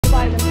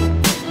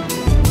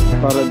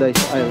Paradise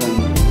Island.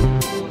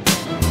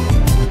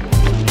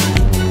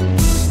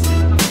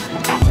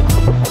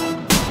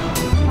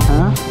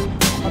 Ha?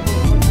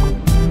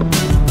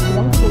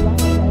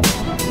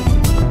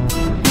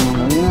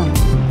 Ano na?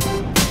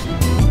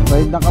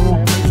 Ride na ka mo.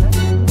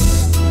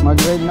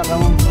 Mag-ride na ka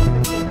mo.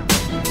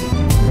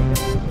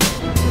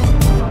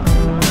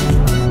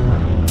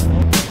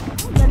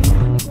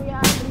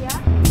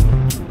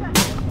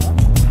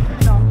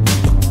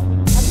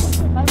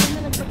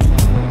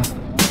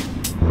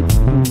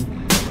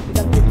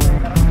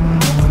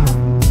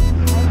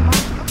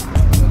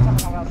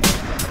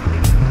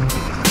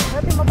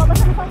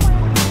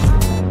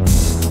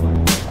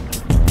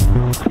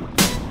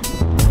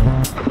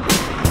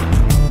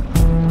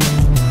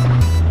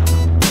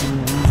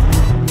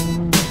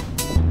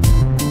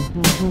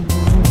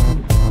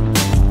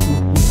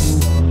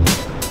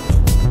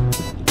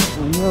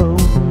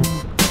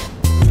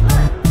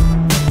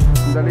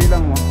 Dali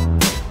lang mo.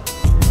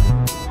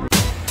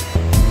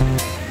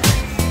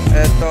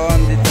 Eto,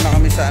 dito na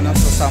kami sa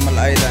sa Samal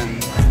Island.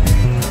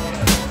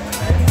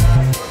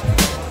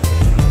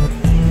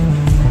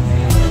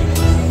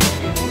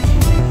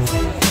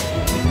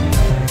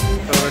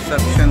 Ito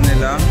reception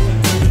nila.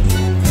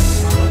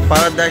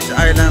 Paradise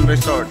Island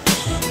Resort.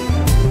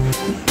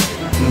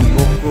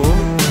 Buko.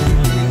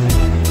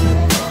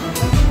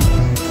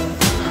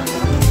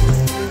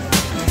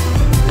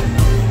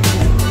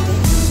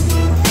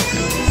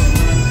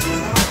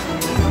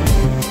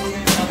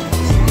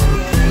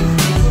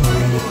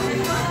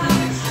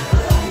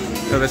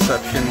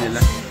 Reception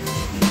nila.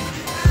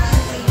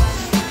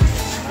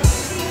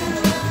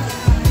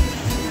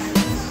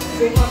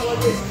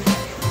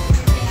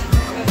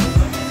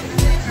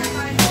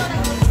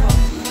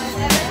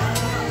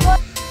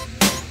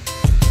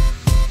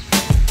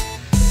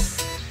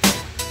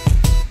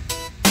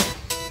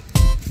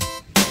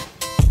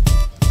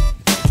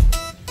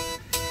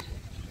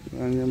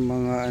 Yan yung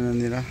mga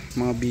nila,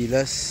 mga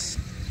bilas.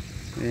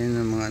 Ayan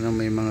yung mga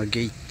may mga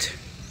gate.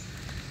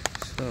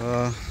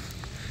 So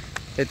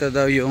ito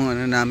daw yung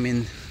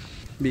namin,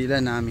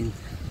 bila namin.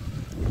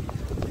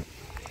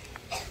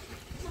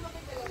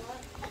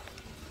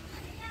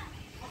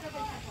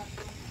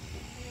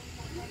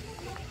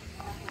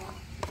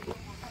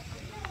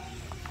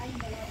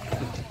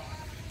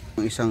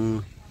 Ang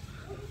isang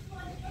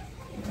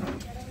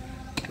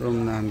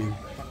room namin.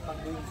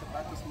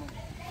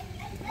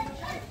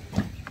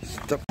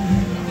 Stop.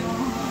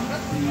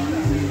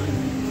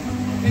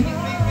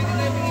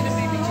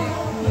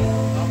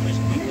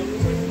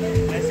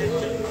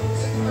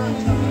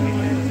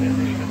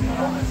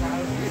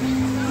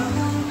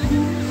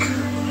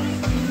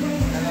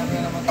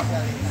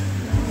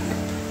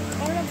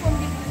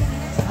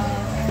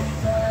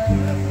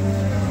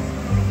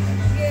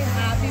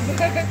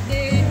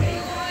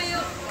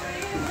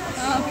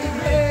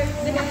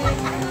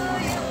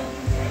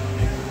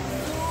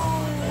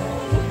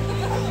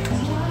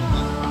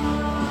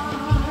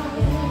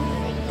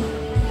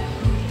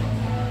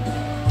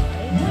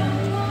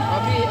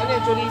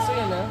 Chorizo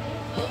yan ha.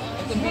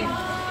 Ito beef.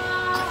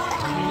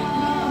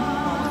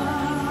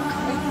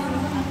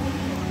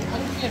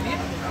 Ano siya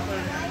beef?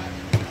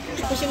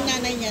 Tapos yung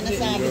nanay niya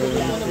nasabi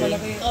niya.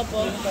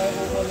 Opo.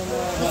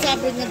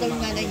 Nasabi niya daw yung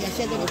nanay niya.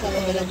 Siya daw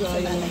nagpapadala doon sa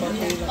nanay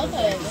niya.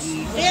 Opo.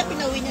 Kaya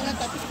pinauwi niya na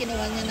tapos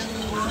kinuha niya ng...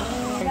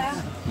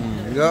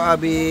 Go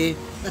Abi.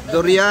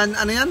 Durian,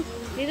 ano yan?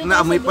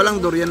 Naamoy pa lang,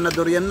 durian na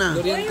durian na.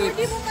 Durian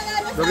crepes.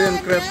 Durian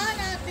crepes.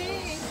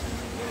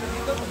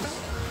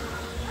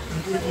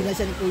 Hindi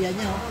siya ni kuya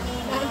niya.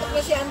 Nantok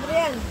na si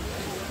Andrian.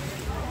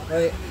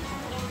 Ay.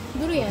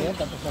 Durian.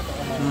 Tapos na ito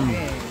ka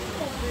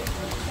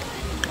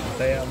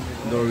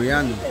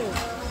Durian.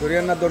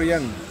 Durian na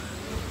durian.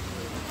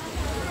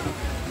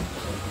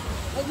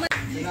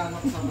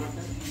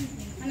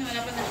 Ano, wala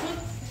pa na shoot?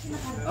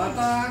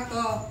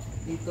 Ito.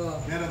 Dito.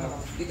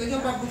 Dito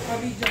yung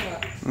pabidyo ka.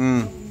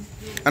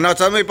 Ano,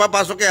 saan mo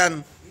ipapasok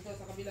yan? Dito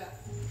sa kabila.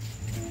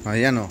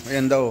 Ayan o,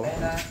 ayan daw.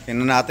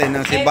 Yan natin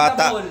ng si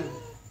Bata.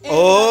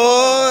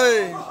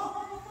 Oy!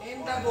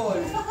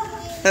 Endable.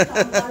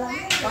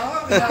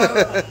 Tama,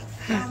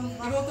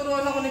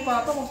 tinuturuan ako ni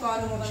Papa kung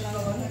paano mo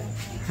nalalaman.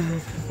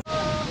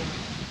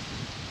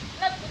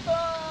 Nagtuto.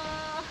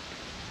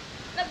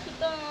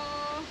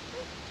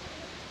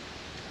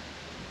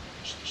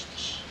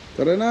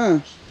 Tara na.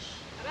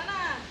 Tara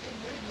na.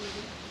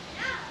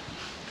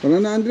 Tara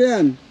na,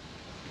 Andrian.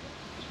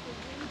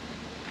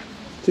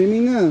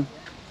 Swimming nga.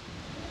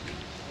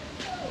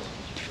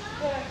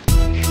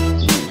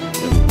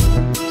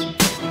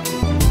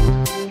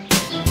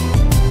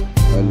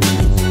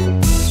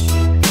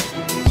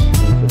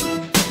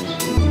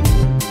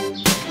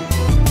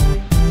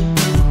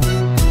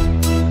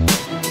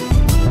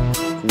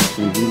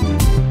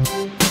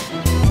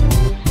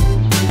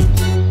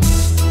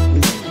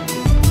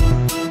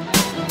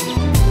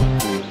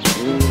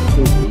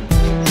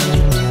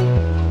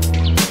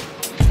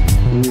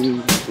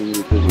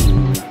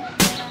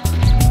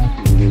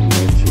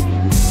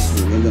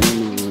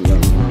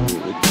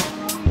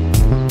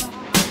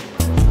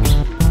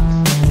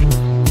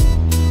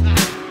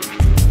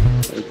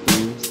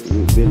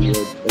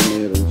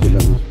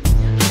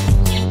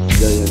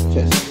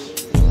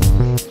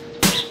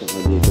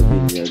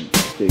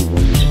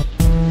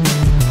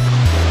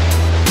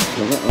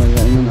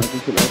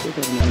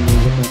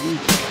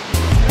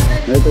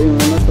 Ito yung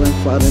ano,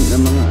 transparent na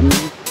mga ano,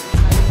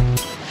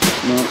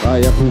 mga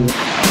kayak nila.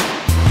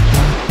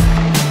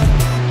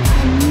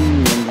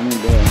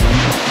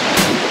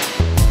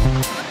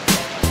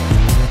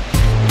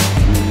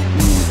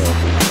 Ganda mo ba?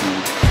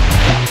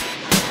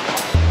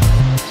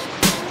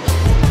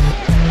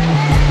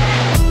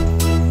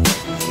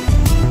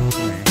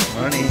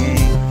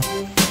 Morning.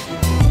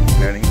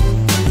 Morning.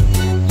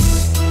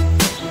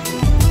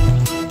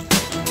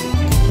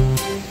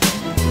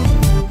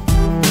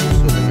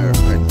 Souvenir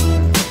card.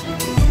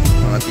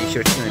 Mga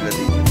t-shirts na nila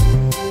dito.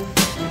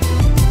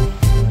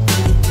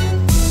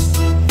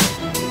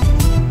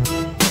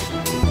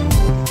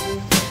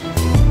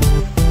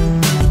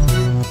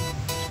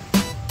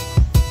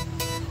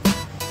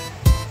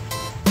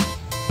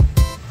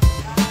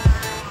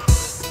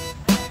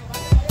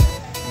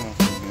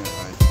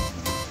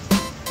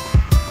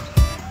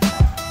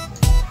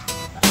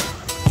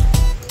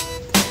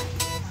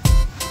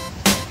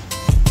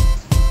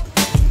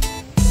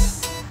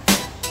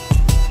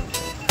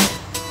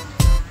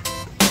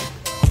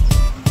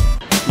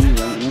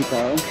 Ang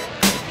tao.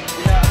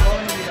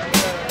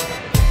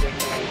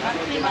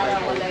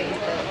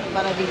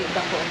 Para dilig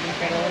ako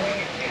pero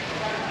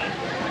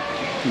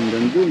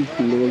Hanggang dun.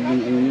 Ang luwag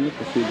ng ano nila,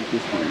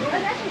 facilities nila.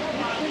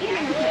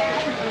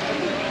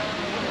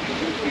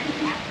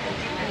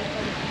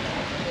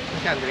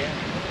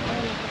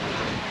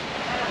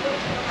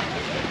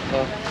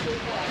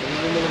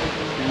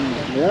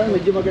 Ayan,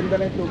 medyo maganda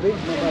na yung tubig.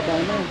 Mababa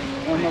na.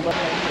 Mababa.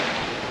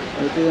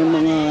 Ito yung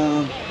mga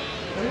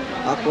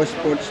aqua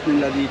sports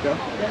nila dito.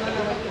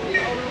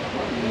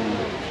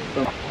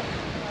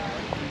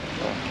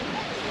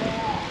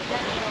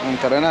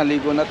 Tara na,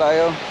 ligo na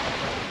tayo.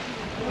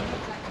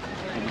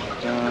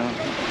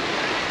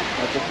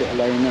 Ito si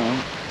Alaina.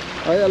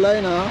 Hi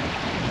Alaina.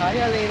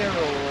 Hi, Alaina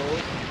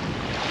Rose.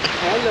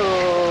 Hello.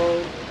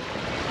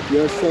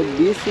 You're so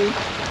busy.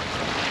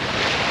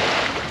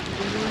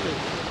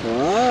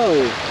 Wow.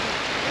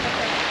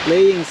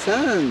 Playing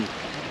sand.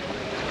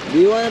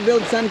 Do you want to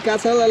build sand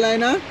castle,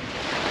 Alaina?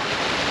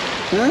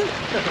 Huh?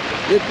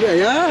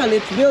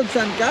 Let's build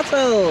sand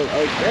castle.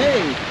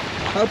 Okay.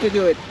 How to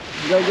do it?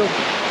 Go.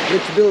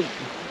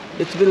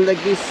 Let's build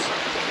like this.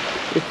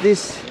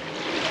 Let's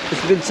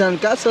build sand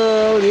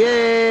castle.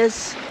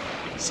 Yes.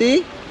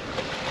 See?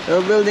 We're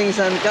building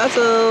sand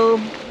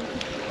castle.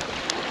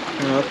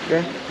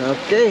 Okay.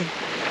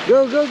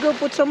 Go.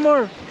 Put some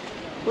more.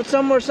 Put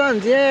some more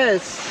sand.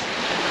 Yes.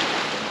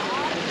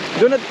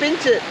 Do not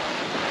pinch it.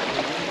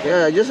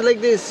 Yeah, just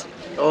like this.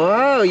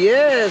 Wow,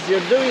 yes,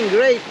 you're doing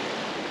great.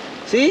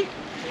 See?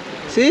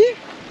 See?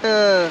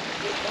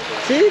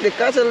 See, the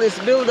castle is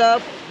built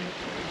up.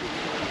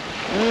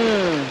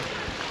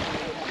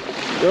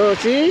 Go,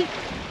 see?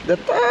 The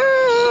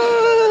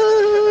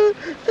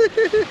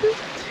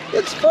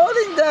it's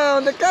falling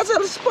down. The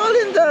castle is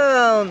falling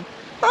down.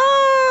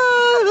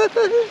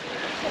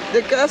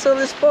 The castle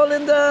is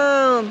falling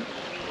down.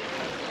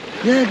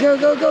 Yeah,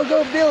 go.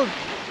 Build.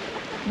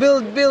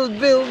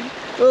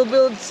 We'll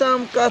build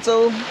some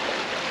castle.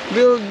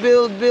 Build.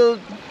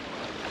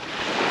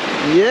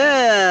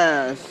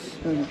 Yes.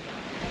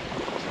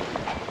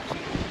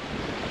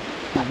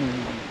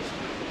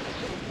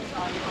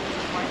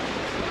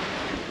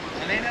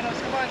 Alaina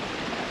Rose, come on.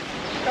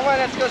 Come on,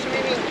 let's go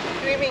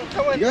swimming.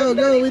 Come on.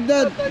 Go with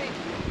Dad.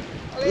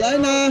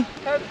 Alaina.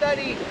 Help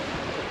Daddy.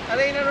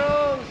 Alaina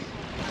Rose.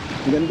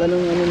 Ganda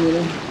nung ano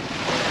nila.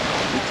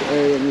 Beach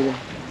area nila.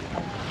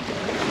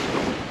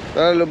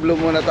 Tara, lublo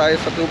muna tayo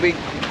sa tubig.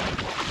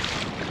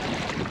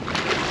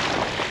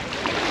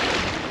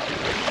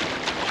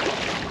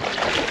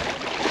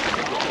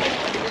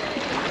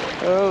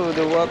 Oh,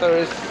 the water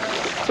is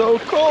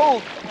so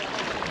cold.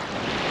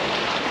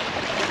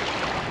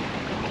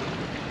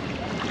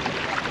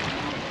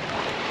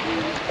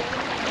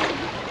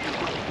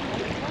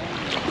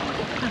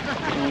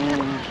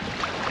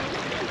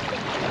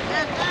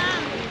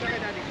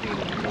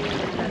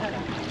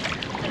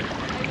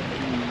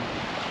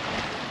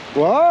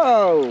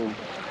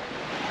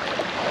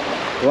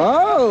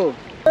 Wow!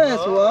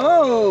 Yes,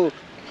 wow!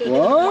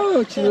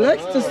 She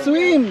likes to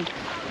swim.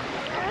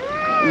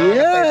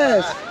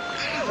 Yes.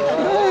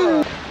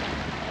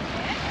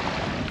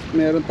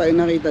 Meron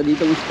tayong nakita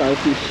dito ng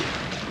starfish.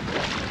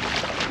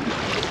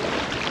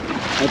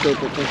 Ito.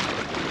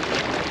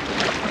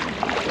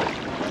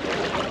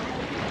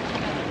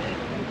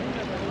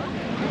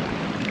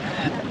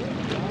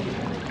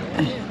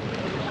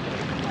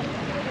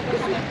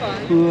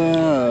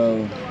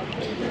 Wow.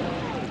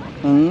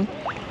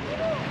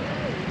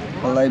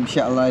 Alive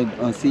siya, alive.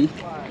 Oh, see?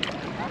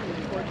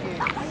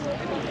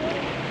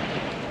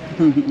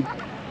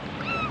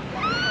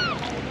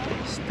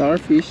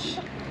 Starfish.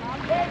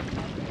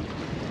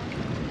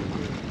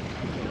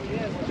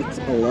 It's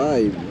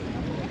alive.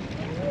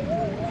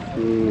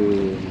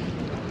 Ooh.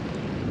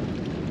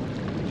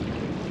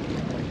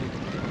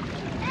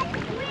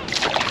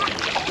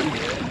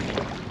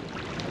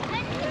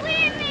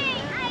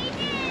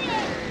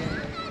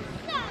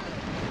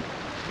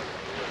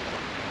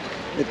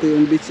 Ito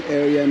yung beach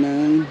area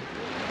ng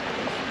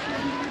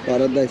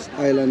Paradise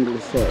Island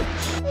Resort.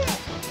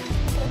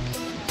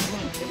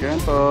 Yan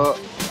po.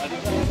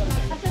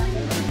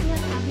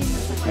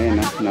 Ayan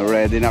na,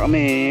 ready na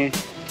kami.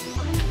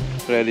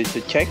 Ready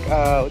to check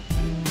out.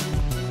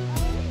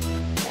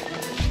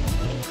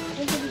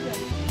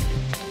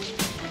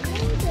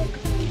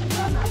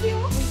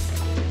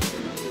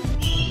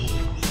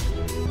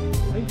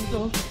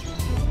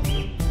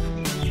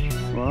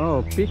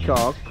 Wow,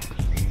 peacock.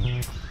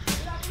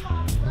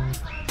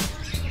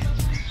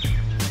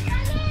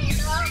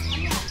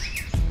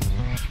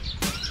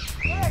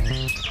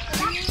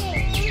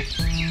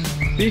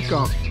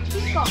 Peacock.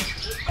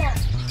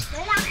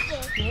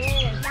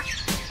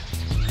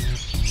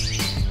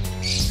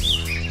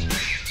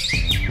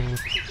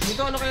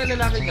 Dito ano kaya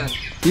lalaki dyan?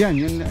 Yan,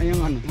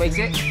 yung ano.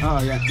 Maiksi?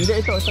 Yan. Hindi,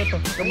 ito.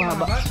 Ito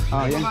mahaba.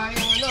 Yan.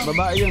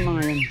 Babae yung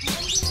mga yan.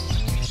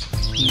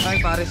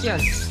 Ay, pares yan.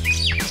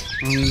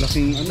 Ang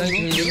laking, ano,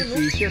 yung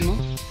fish yan, no?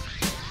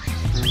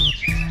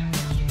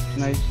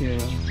 Nice here.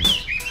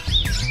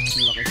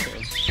 Ang laki siya.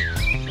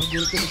 Ang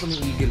gulit ko dito may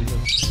eagle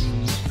doon.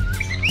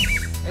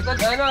 Ito,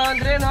 ano,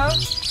 Andre, no?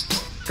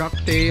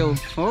 Cocktail.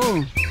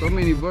 Oh, so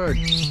many birds.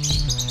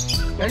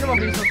 Ano,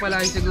 mabilis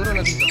magpalain siguro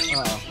na dito.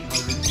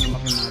 Mabilis na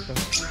makimato.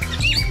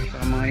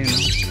 Saka mga yun, no?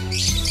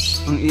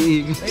 Ang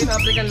iigil. Ayun,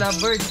 African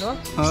lovebirds, no?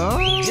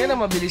 Yan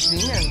ang mabilis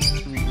din yan.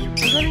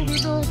 Ang galing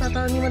dito,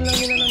 tataniman lang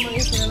nila ng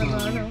mais, sila na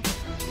ano.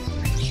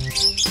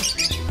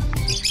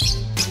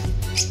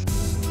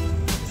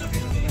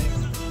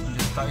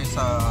 Dito tayo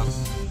sa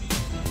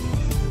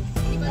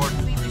port,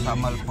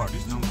 Samal Port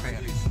ng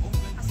ferry.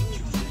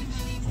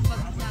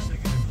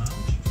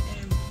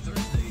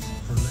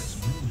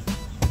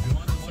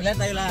 Ilan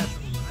tayo lahat?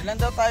 Ilan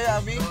daw tayo,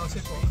 Abi?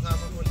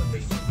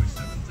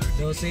 12.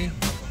 12,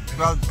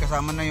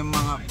 kasama na yung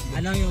mga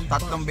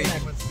tatlong baby.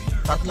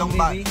 Tatlong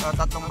bata.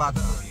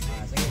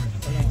 Sige,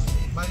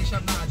 Bali siya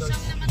mga adults.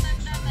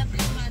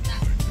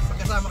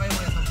 Pagkasama kayo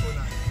mga 10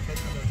 na.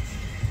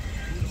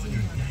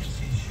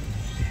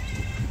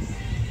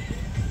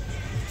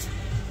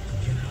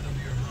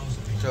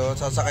 So,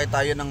 sasakay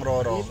tayo ng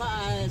Roro.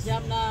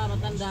 Siyam na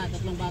matanda,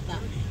 3 bata.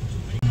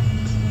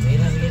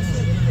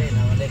 sige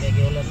na. Namatay kay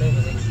Kiulat tayo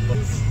kasi.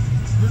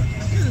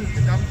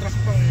 Dump truck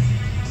pa eh.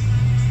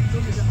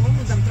 May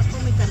dump truck pa,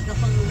 may karga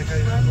pang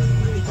mabigat yan.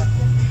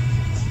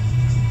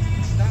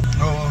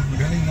 Oo,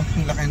 galing no?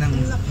 Ang laki ng...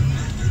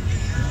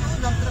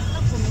 Dump truck na,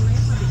 puno na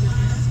yan, mabigat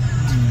yan.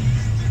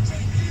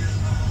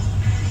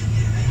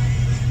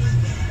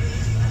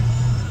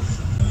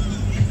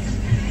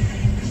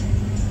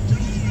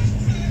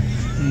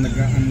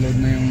 Nag-unload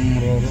na yung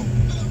Roro.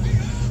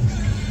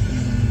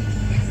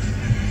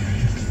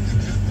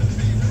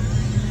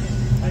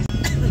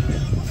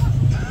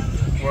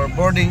 We're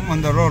boarding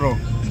on the Roro.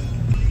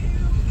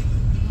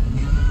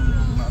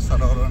 Nasa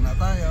Roro na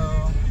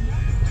tayo.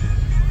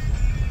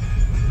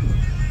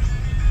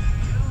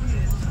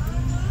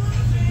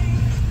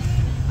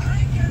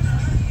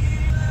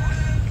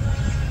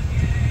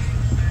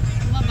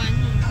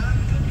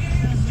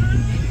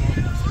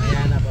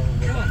 Ayan na pa mo.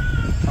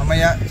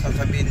 Mamaya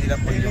sasabihin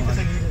nila pag yung ano.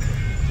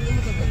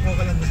 Huwag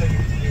ka lang doon sa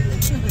gilid.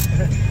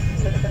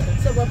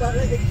 Sa baba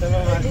na din. Sa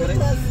mga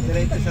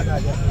diretso siya na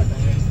agad.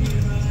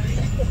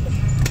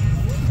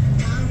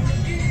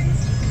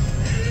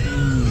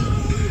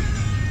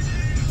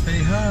 Say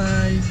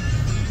hi.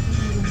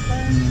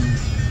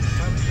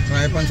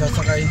 May pang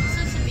sasakay.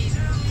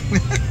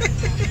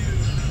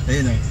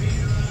 Ayun o.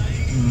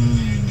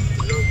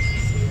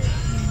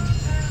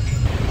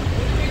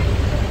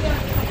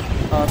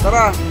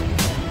 Tara.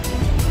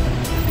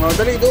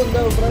 Dali doon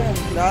daw, Brian.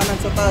 Daanan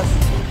sa taas.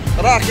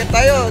 Tara, akyat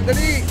tayo.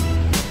 Dali.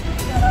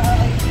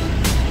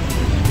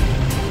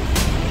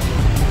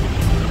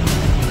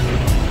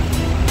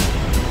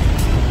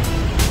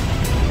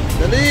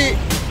 Dali.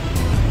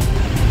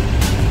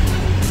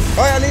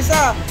 Hoy,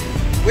 Alisa.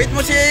 Wait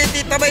mo si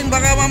Tita Bing.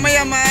 Baka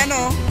mamaya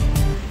maano.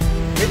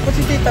 Wait mo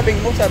si Tita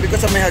Bing mo. Sabi ko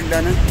sa may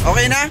hagdanan.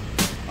 Okay na?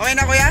 Okay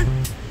na, kuya?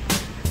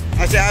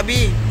 Si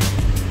Abi.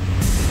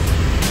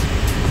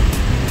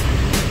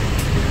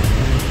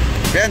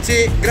 Yan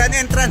si Grand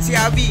Entrance, si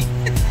Abi.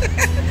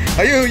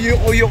 Ayun,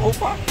 yuko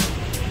pa.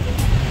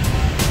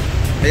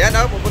 Ayan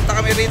o, pupunta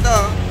kami rito.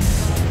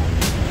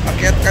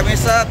 Akyat kami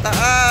sa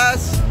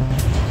taas.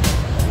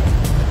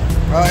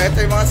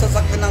 Ito yung mga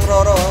sasakyan ng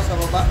Roro sa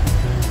baba.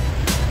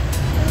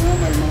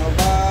 May mga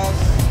bus.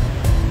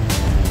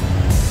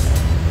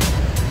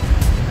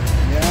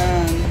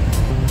 Ayan.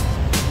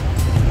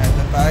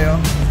 Ito tayo.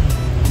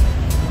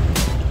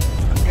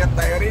 Akyat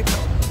tayo rito.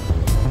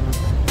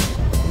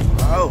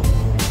 Wow.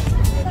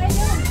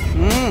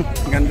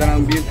 Ganda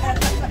ng view.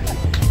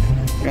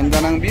 Ganda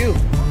ng view.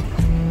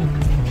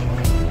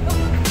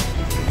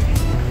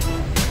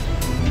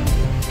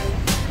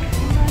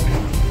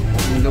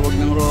 Ang luwag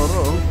ng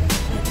Roro.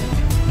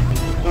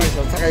 Okay,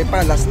 sasakay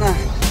pa. Last na.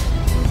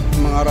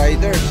 Mga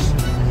riders.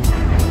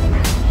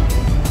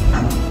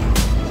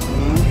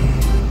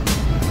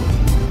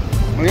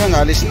 Ayun,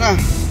 alis na.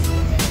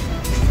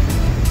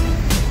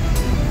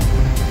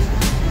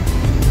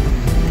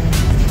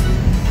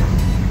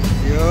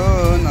 Yun.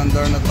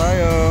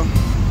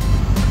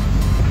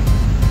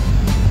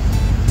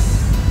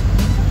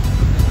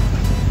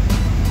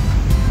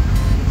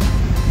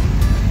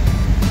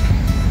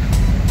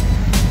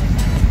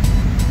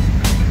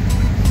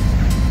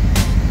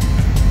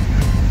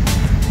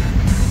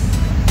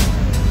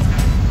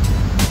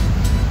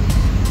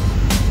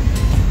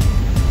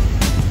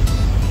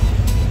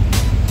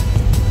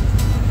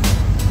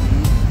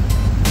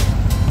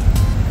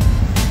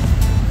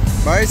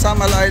 Bye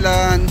Samal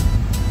Island.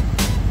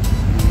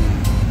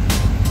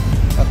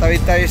 Tatawid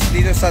tayo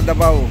dito sa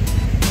Davao.